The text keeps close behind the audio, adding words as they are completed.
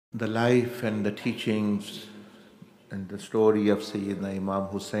The life and the teachings and the story of Sayyidina Imam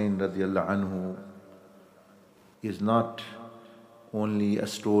Hussain radiallahu anhu is not only a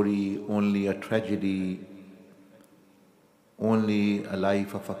story, only a tragedy, only a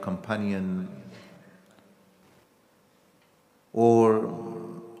life of a companion, or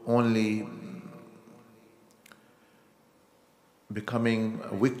only becoming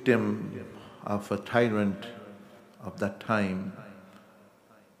a victim of a tyrant of that time,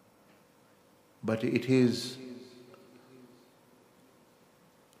 but it is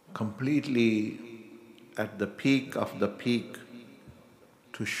completely at the peak of the peak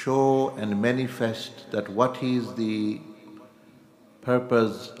to show and manifest that what is the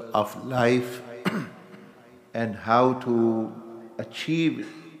purpose of life and how to achieve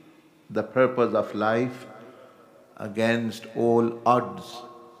the purpose of life against all odds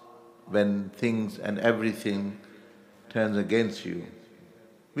when things and everything turns against you.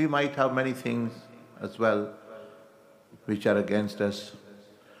 We might have many things as well which are against us,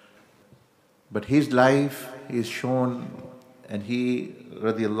 but his life is shown, and he,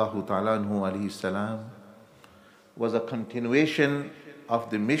 radiallahu ta'ala anhu alayhi salam, was a continuation of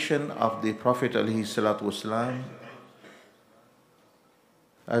the mission of the Prophet alayhi salatu wasalam.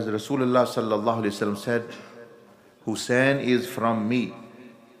 As Rasulullah sallallahu alayhi wasallam said, Hussein is from me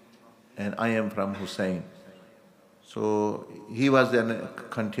and I am from Hussein. So he was a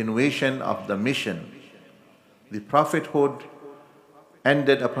continuation of the mission. The prophethood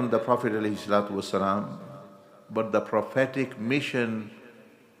ended upon the Prophet ﷺ, but the prophetic mission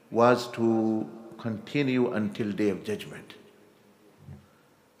was to continue until Day of Judgment.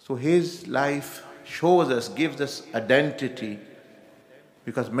 So his life shows us, gives us identity,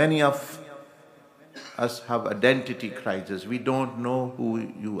 because many of us have identity crisis. We don't know who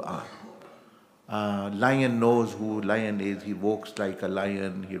you are. Lion knows who lion is. He walks like a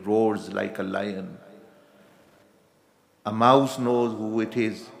lion. He roars like a lion. A mouse knows who it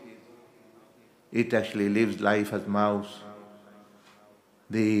is. It actually lives life as mouse.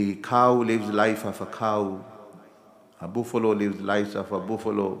 The cow lives life of a cow. A buffalo lives life of a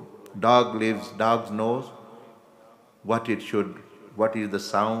buffalo. Dogs knows what is the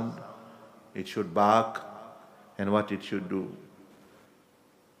sound it should bark and what it should do.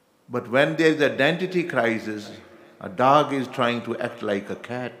 But when there is identity crisis, a dog is trying to act like a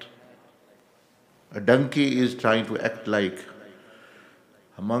cat. A donkey is trying to act like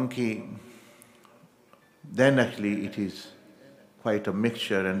a monkey. Then actually it is quite a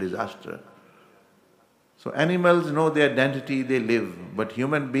mixture and disaster. So animals know their identity, they live. But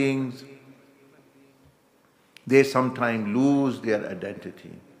human beings, they sometimes lose their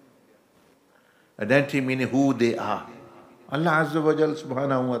identity. Identity meaning who they are. Allah Azza wa Jal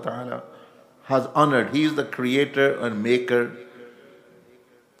subhanahu wa ta'ala has honored. He is the creator and maker.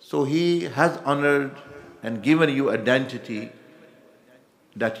 So He has honored and given you identity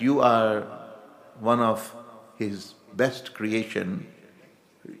that you are one of His best creation.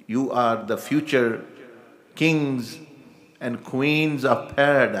 You are the future kings and queens of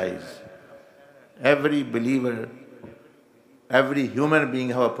paradise. Every believer, every human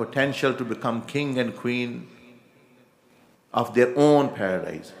being have a potential to become king and queen of their own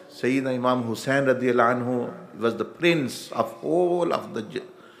paradise. Sayyidina Imam Hussain radiallahu anhu was the prince of all of the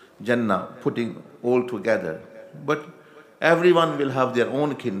Jannah, putting all together. But everyone will have their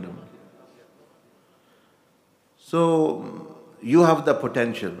own kingdom. So you have the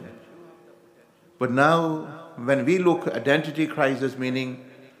potential. But now when we look at identity crisis, meaning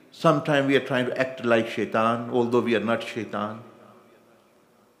sometimes we are trying to act like shaitan, although we are not shaitan.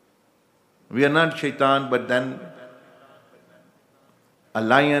 We are not shaitan, but then a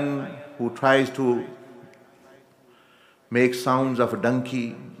lion who tries to make sounds of a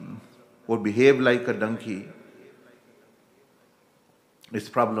donkey or behave like a donkey is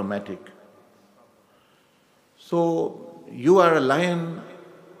problematic. So you are a lion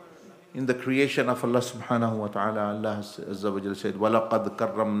in the creation of Allah subhanahu wa ta'ala. Allah Azza wa Jalla said, وَلَقَدْ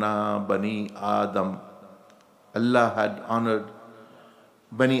كَرَّمْنَا بَنِي Adam. Allah had honored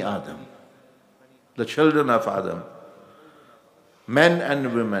Bani Adam, the children of Adam, men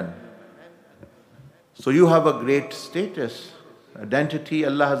and women. So you have a great status, identity.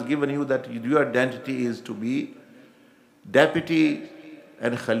 Allah has given you that your identity is to be deputy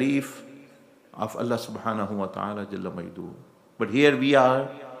and khalif of Allah subhanahu wa ta'ala Jalla Majdu. But here we are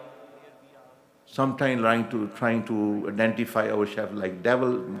sometimes trying to identify ourselves like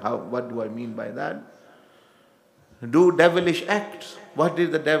devil. What do I mean by that? Do devilish acts. What is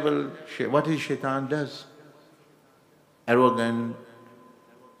the devil? What is shaitan does? Arrogant,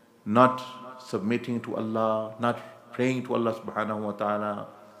 not submitting to Allah, not praying to Allah subhanahu wa ta'ala,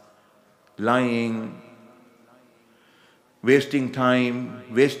 lying, wasting time,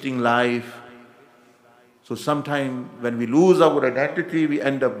 wasting life. So sometimes when we lose our identity, we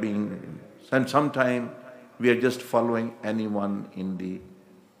end up being, and sometimes we are just following anyone in the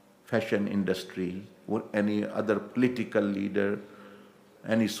fashion industry or any other political leader,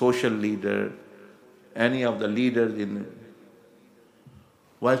 any social leader, any of the leaders in.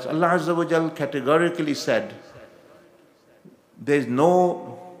 Whilst Allah Azza wa Jal categorically said, there is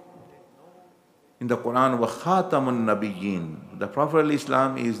no, in the Quran, wa khatamun nabiyyin. The Prophet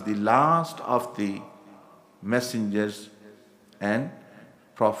ﷺ is the last of the messengers and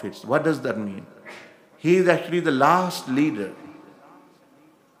prophets. What does that mean? He is actually the last leader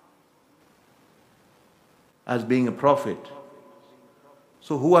as being a prophet.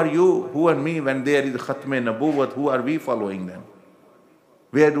 So who are you, who are me, when there is Khatme Nabuwwat, who are we following them?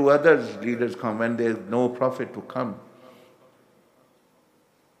 Where do other leaders come when there is no prophet to come?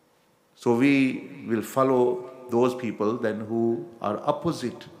 So we will follow those people then who are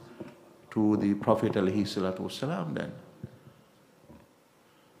opposite to the Prophet ﷺ then.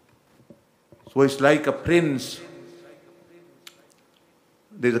 So it's like a prince.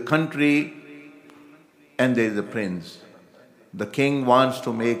 There's a country and there's a prince. The king wants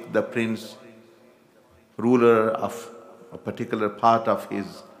to make the prince ruler of a particular part of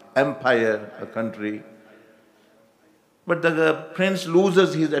his empire, a country. But the prince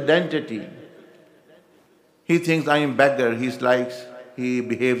loses his identity. He thinks, I am beggar. He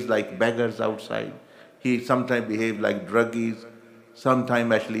behaves like beggars outside. He sometimes behaves like druggies.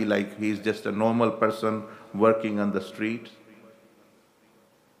 Sometimes actually like he's just a normal person working on the streets.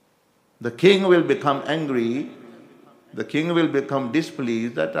 The king will become angry. The king will become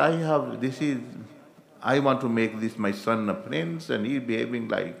displeased that I want to make this my son a prince, and he's behaving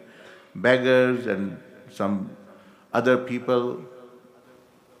like beggars and some other people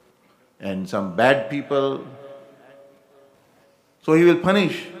and some bad people. So he will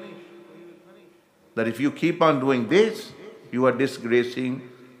punish that if you keep on doing this, you are disgracing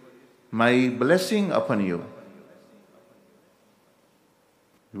my blessing upon you.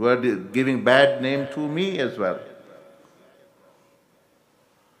 You are giving bad name to me as well.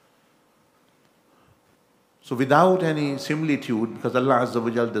 So without any similitude, because Allah Azza wa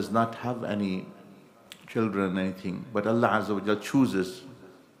Jal does not have any children, anything, but Allah Azza wa Jal chooses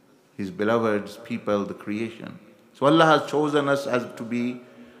His beloved people, the creation. So Allah has chosen us as to be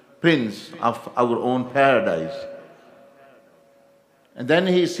prince of our own paradise. And then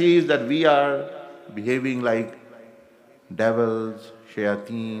He sees that we are behaving like devils,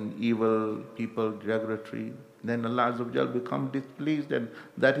 shayateen, evil people, derogatory. Then Allah Azza wa Jal becomes displeased, and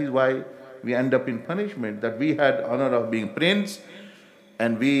that is why we end up in punishment, that we had honor of being prince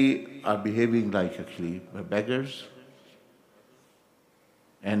and we are behaving like actually beggars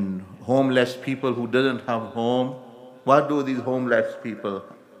and homeless people who doesn't have home. What do these homeless people,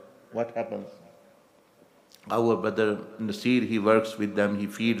 what happens? Our brother Nasir, he works with them, he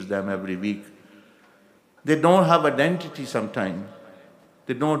feeds them every week. They don't have identity sometimes.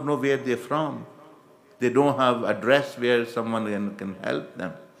 They don't know where they're from. They don't have address where someone can help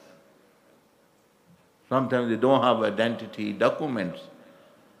them. Sometimes they don't have identity documents.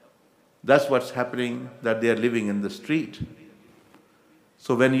 That's what's happening, that they are living in the street.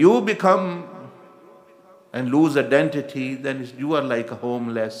 So when you become and lose identity, then you are like a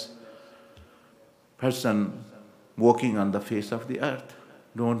homeless person walking on the face of the earth.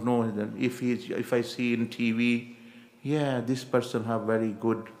 Don't know that if I see in TV, yeah, this person have very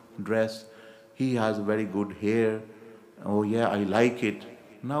good dress, he has very good hair, oh yeah, I like it.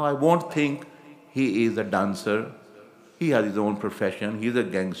 Now I won't think he is a dancer, he has his own profession, he's a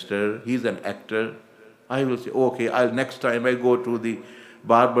gangster, he's an actor. I will say, okay, next time I go to the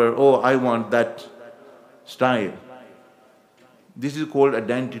barber, oh, I want that style. This is called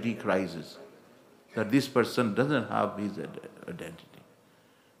identity crisis, that this person doesn't have his identity.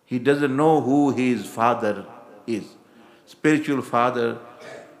 He doesn't know who his father is. Spiritual father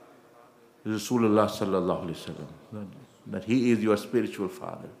is Rasulullah sallallahu alaihi wasallam, that he is your spiritual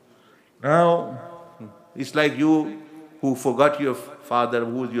father. Now, it's like you who forgot your father,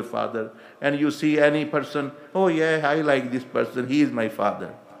 who is your father, and you see any person, oh yeah, I like this person, he is my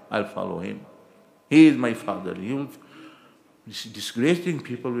father, I'll follow him. He is my father. Disgracing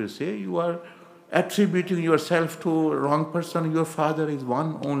people will say, you are attributing yourself to a wrong person, your father is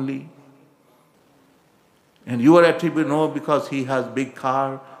one only. And you are attributing, no, because he has big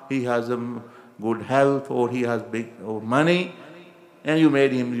car, he has good health, or he has big money, and you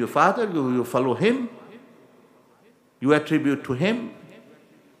made him your father, you follow him, you attribute to him.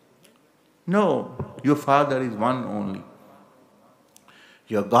 No, your father is one only.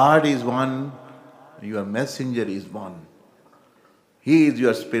 Your God is one, your messenger is one. He is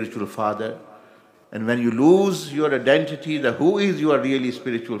your spiritual father. And when you lose your identity, the who is your really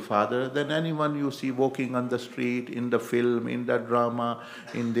spiritual father, then anyone you see walking on the street, in the film, in the drama,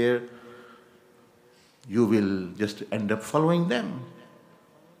 in there, you will just end up following them.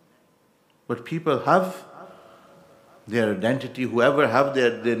 But people have their identity, whoever have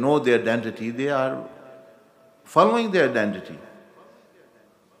they know their identity, they are following their identity.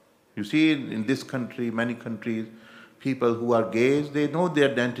 You see in this country, many countries, people who are gays, they know their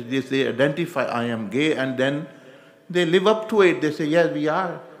identity. They identify, I am gay, and then they live up to it. They say, yes, we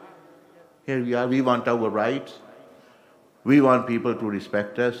are. Here we are. We want our rights. We want people to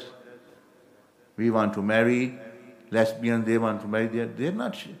respect us. We want to marry. Lesbians, they want to marry. They're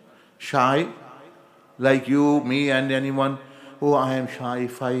not shy like you, me, and anyone. Oh, I am shy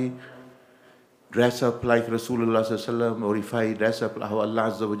if I dress up like Rasulullah sallallahu alaihi wasallam, or if I dress up how Allah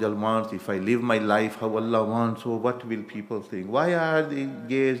Azza wa Jal wants, if I live my life how Allah wants, so what will people think? Why are the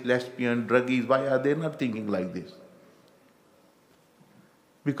gays, lesbians, druggies, why are they not thinking like this?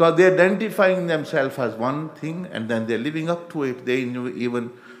 Because they're identifying themselves as one thing and then they're living up to it. They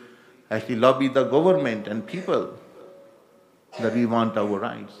even actually lobby the government and people that we want our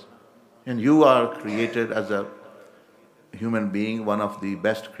rights. And you are created as a human being, one of the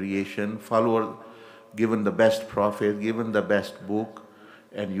best creation, follower, given the best prophet, given the best book,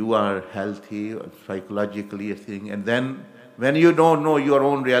 and you are healthy, psychologically a thing. And then when you don't know your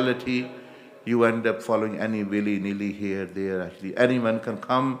own reality, you end up following any willy-nilly here, there. Actually, anyone can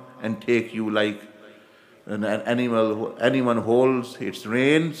come and take you like an animal. Anyone holds its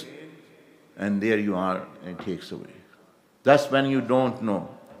reins, and there you are, and takes away. That's when you don't know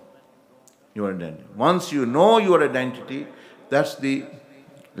your identity. Once you know your identity, that's the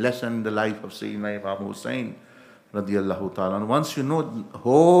lesson in the life of Sayyidina Imam Hussain radiyallahu ta'ala. Once you know, the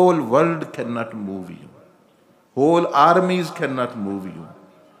whole world cannot move you. Whole armies cannot move you.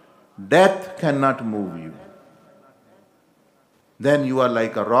 Death cannot move you. Then you are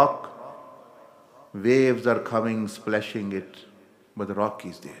like a rock. Waves are coming, splashing it, but the rock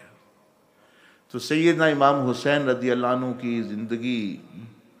is there. تو سیدنا امام حسین رضی اللہ عنہ کی زندگی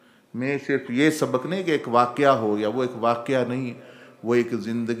میں صرف یہ سبق نہیں کہ ایک واقعہ ہو یا وہ ایک واقعہ نہیں، وہ ایک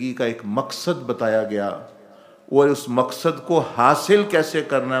زندگی کا ایک مقصد بتایا گیا اور اس مقصد کو حاصل کیسے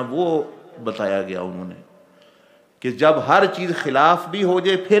کرنا ہے وہ بتایا گیا انہوں نے، کہ جب ہر چیز خلاف بھی ہو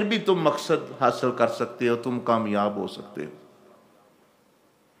جائے پھر بھی تم مقصد حاصل کر سکتے ہو، تم کامیاب ہو سکتے ہو۔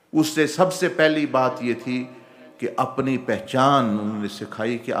 اس سے سب سے پہلی بات یہ تھی کہ اپنی پہچان انہوں نے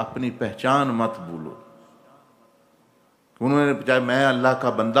سکھائی کہ اپنی پہچان مت بھولو۔ انہوں نے بتایا میں اللہ کا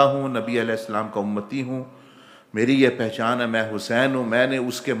بندہ ہوں، نبی علیہ السلام کا امتی ہوں، میری یہ پہچان ہے، میں حسین ہوں، میں نے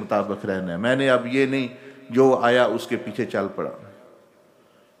اس کے مطابق رہنا ہے، میں نے اب یہ نہیں جو آیا اس کے پیچھے چل پڑا۔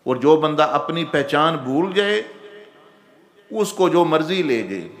 اور جو بندہ اپنی پہچان بھول جائے اس کو جو مرضی لے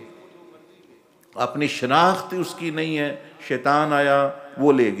جائے، اپنی شناخت اس کی نہیں ہے، شیطان آیا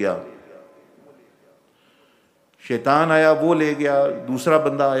وہ لے گیا، شیطان آیا وہ لے گیا، دوسرا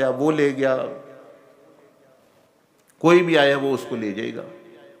بندہ آیا وہ لے گیا، کوئی بھی آیا وہ اس کو لے جائے گا،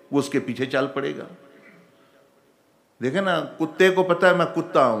 وہ اس کے پیچھے چل پڑے گا۔ دیکھیں نا، کتے کو پتہ ہے میں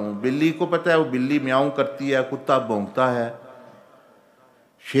کتا ہوں، بلی کو پتہ ہے وہ بلی میاؤں کرتی ہے، کتا بھونکتا ہے،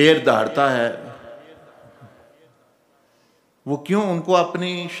 شیر دہاڑتا ہے۔ وہ کیوں؟ ان کو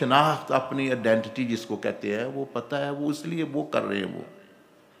اپنی شناخت، اپنی آئیڈینٹی جس کو کہتے ہیں وہ پتہ ہے، وہ اس لیے وہ کر رہے ہیں۔ وہ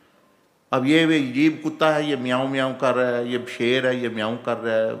اب یہ عجیب کتا ہے، یہ میاؤں میاؤں کر رہا ہے، یہ شیر ہے، یہ میاؤں کر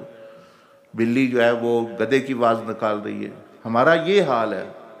رہا ہے، بلی جو ہے وہ گدھے کی آواز نکال رہی ہے۔ ہمارا یہ حال ہے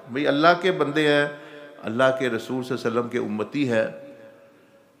بھئی، اللہ کے بندے ہیں، اللہ کے رسول صلی اللہ علیہ وسلم کے امتی ہے،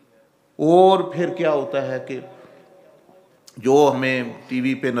 اور پھر کیا ہوتا ہے کہ جو ہمیں ٹی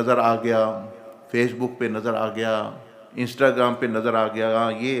وی پہ نظر آ گیا، فیس بک پہ نظر آ گیا، انسٹاگرام پہ نظر آ گیا،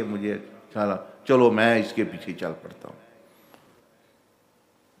 ہاں یہ مجھے چلو میں اس کے پیچھے چل پڑتا ہوں۔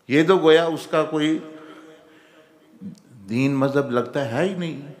 یہ تو گویا اس کا کوئی دین مذہب لگتا ہے ہی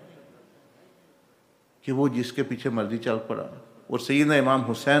نہیں کہ وہ جس کے پیچھے مرضی چل پڑا۔ اور سیدنا امام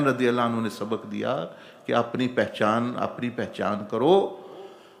حسین رضی اللہ عنہ نے سبق دیا کہ اپنی پہچان کرو،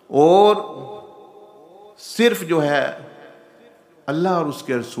 اور صرف جو ہے اللہ اور اس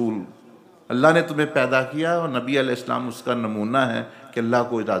کے رسول، اللہ نے تمہیں پیدا کیا اور نبی علیہ السلام اس کا نمونہ ہے کہ اللہ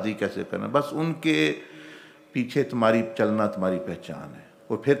کو راضی کیسے کرنا، بس ان کے پیچھے تمہاری چلنا تمہاری پہچان ہے۔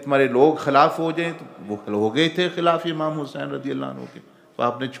 اور پھر تمہارے لوگ خلاف ہو جائیں، تو وہ ہو گئے تھے خلاف امام حسین رضی اللہ عنہ کے، تو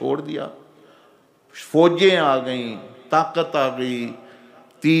آپ نے چھوڑ دیا۔ فوجیں آ گئیں، طاقت آ گئی،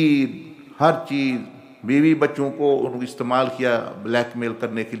 تیر، ہر چیز، بیوی بچوں کو استعمال کیا بلیک میل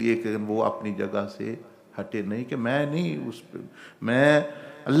کرنے کے لیے کہ وہ اپنی جگہ سے हटे नहीं कि मैं नहीं मैं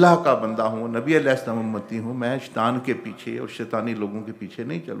अल्लाह का बंदा हूँ, नबी अलैहिस्सलाम उम्मती हूँ, मैं शैतान के पीछे और शैतानी लोगों के पीछे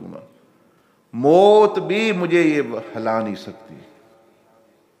नहीं चलूँगा। मौत भी मुझे ये हिला नहीं सकती,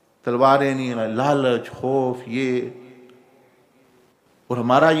 तलवारें नहीं, लालच, खौफ, ये। और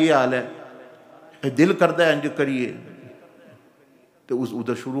हमारा ये हाल है, दिल करता है इंज करिए तो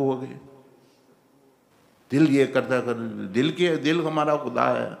उधर शुरू हो गए। दिल ये करता है, दिल हमारा खुदा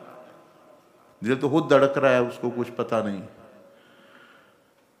है। दिल तो खुद धड़क रहा है, उसको कुछ पता नहीं।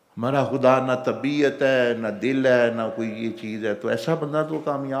 हमारा खुदा ना तबीयत है, ना दिल है, ना कोई ये चीज़ है। तो ऐसा बंदा तो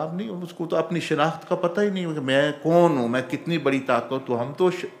कामयाब नहीं, उसको तो अपनी शनाख्त का पता ही नहीं कि मैं कौन हूँ, मैं कितनी बड़ी ताकत हूँ। हम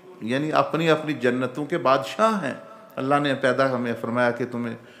तो यानी अपनी अपनी जन्नतों के बादशाह हैं। अल्लाह ने पैदा हमें फरमाया कि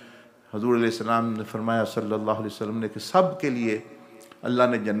तुम्हें, हुज़ूर अलैहिस्सलाम ने फरमाया सल्लल्लाहु अलैहि वसल्लम ने, कि सब के लिए अल्लाह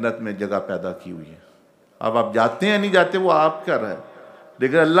ने जन्नत में जगह पैदा की हुई है। अब आप जाते हैं नहीं जाते वो आप कर रहे हैं,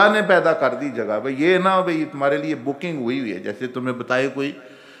 लेकिन अल्लाह ने पैदा कर दी जगह। भाई ये ना भाई तुम्हारे लिए बुकिंग हुई हुई है, जैसे तुम्हें बताए कोई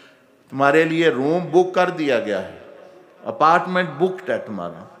तुम्हारे लिए रूम बुक कर दिया गया है, अपार्टमेंट बुकड है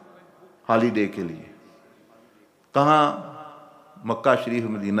तुम्हारा हॉलीडे के लिए। कहाँ? मक्का शरीफ,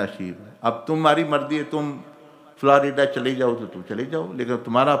 मदीना शरीफ। अब तुम्हारी मर्जी है, तुम फ्लोरिडा चले जाओ तो तुम चले जाओ, लेकिन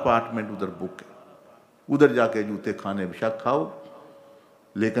तुम्हारा अपार्टमेंट उधर बुक है। उधर जाके जूते खाने बेशक खाओ,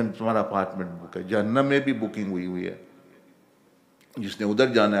 लेकिन तुम्हारा अपार्टमेंट बुक है। जहन्नम में भी बुकिंग हुई हुई है, जिसने उधर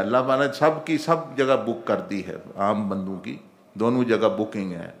जाना है। अल्लाह ने सब की सब जगह बुक कर दी है, आम बंदों की दोनों जगह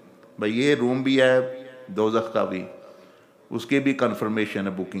बुकिंग है। भाई ये रूम भी है, दोज़ख का भी, उसकी भी कन्फर्मेशन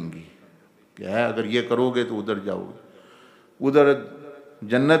है बुकिंग की, क्या है अगर ये करोगे तो उधर जाओगे। उधर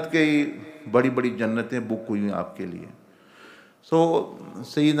जन्नत के बड़ी बड़ी जन्नतें बुक हुई हैं आपके लिए। सो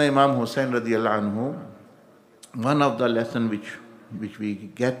सैयदना इमाम हुसैन रज़ियल्लाहु अन्हु, one of the lesson which we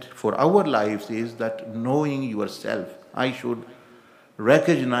get for our lives is that knowing yourself. I should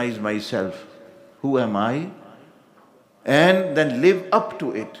recognize myself, who am I, and then live up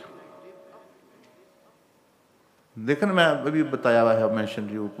to it. देखो ना, मैं अभी बताया हुआ है,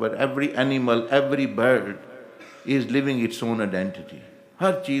 mentioned you, where every animal, every bird is living its own identity.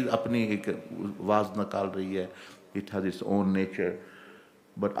 हर चीज़ अपनी एक आवाज़ निकाल रही है, it has its own nature.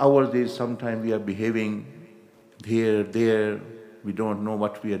 But ours is sometimes we are behaving here, there, we don't know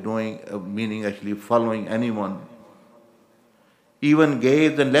what we are doing, meaning actually following anyone. Even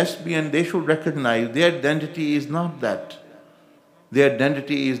gays and lesbians, they should recognize their identity is not that. Their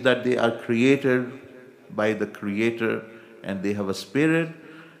identity is that they are created by the Creator, and they have a spirit,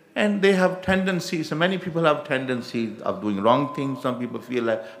 and they have tendencies. So many people have tendencies of doing wrong things. Some people feel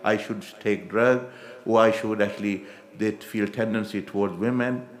like I should take drugs, or I should actually, they feel tendency towards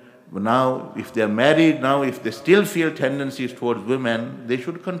women. But now, if they're married, now if they still feel tendencies towards women, they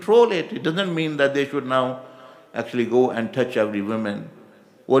should control it. It doesn't mean that they should now actually go and touch every woman.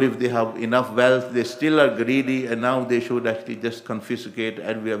 Or if they have enough wealth, they still are greedy, and now they should actually just confiscate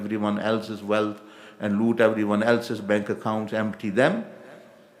everyone else's wealth and loot everyone else's bank accounts, empty them.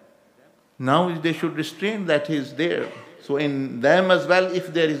 Now they should restrain that is there. So in them as well,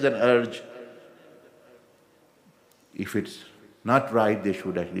 if there is an urge, if it's not right, they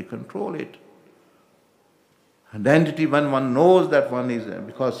should actually control it. Identity, when one knows that one is,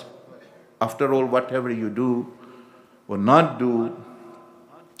 because after all, whatever you do or not do,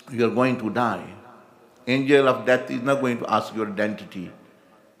 you are going to die. Angel of death is not going to ask your identity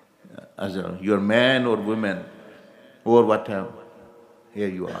as you're man or woman or whatever. Here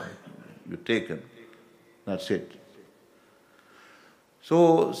you are, you're taken. That's it.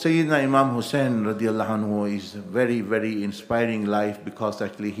 So Sayyidina Imam Hussain radiallahu anhu is a very, very inspiring life, because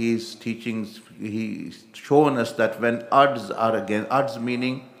actually his teachings, he's shown us that when odds are against, odds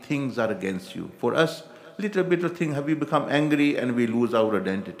meaning things are against you. For us, little bit of thing, have we become angry and we lose our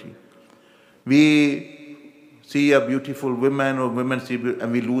identity. We see a beautiful woman or women see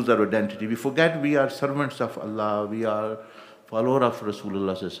and we lose our identity. We forget we are servants of Allah, we are follower of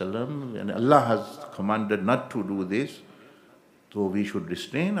Rasulullah sallallahu alaihi wasallam, and Allah has commanded not to do this. So we should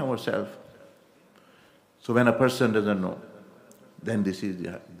restrain ourselves. So when a person doesn't know, then this is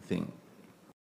the thing.